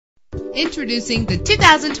Introducing the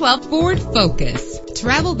 2012 Ford Focus.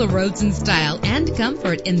 Travel the roads in style and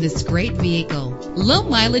comfort in this great vehicle. Low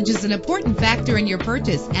mileage is an important factor in your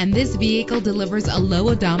purchase, and this vehicle delivers a low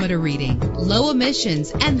odometer reading. Low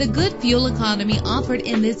emissions and the good fuel economy offered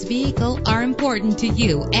in this vehicle are important to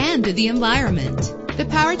you and the environment. The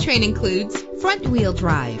powertrain includes front-wheel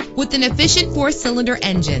drive with an efficient 4-cylinder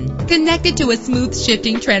engine connected to a smooth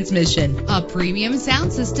shifting transmission. A premium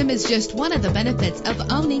sound system is just one of the benefits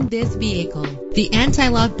of owning this vehicle. The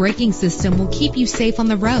anti-lock braking system will keep you safe on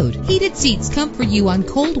the road. Heated seats comfort you on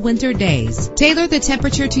cold winter days. Tailor the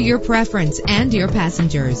temperature to your preference and your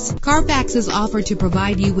passengers. Carfax is offered to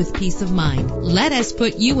provide you with peace of mind. Let us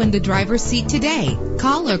put you in the driver's seat today.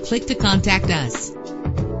 Call or click to contact us.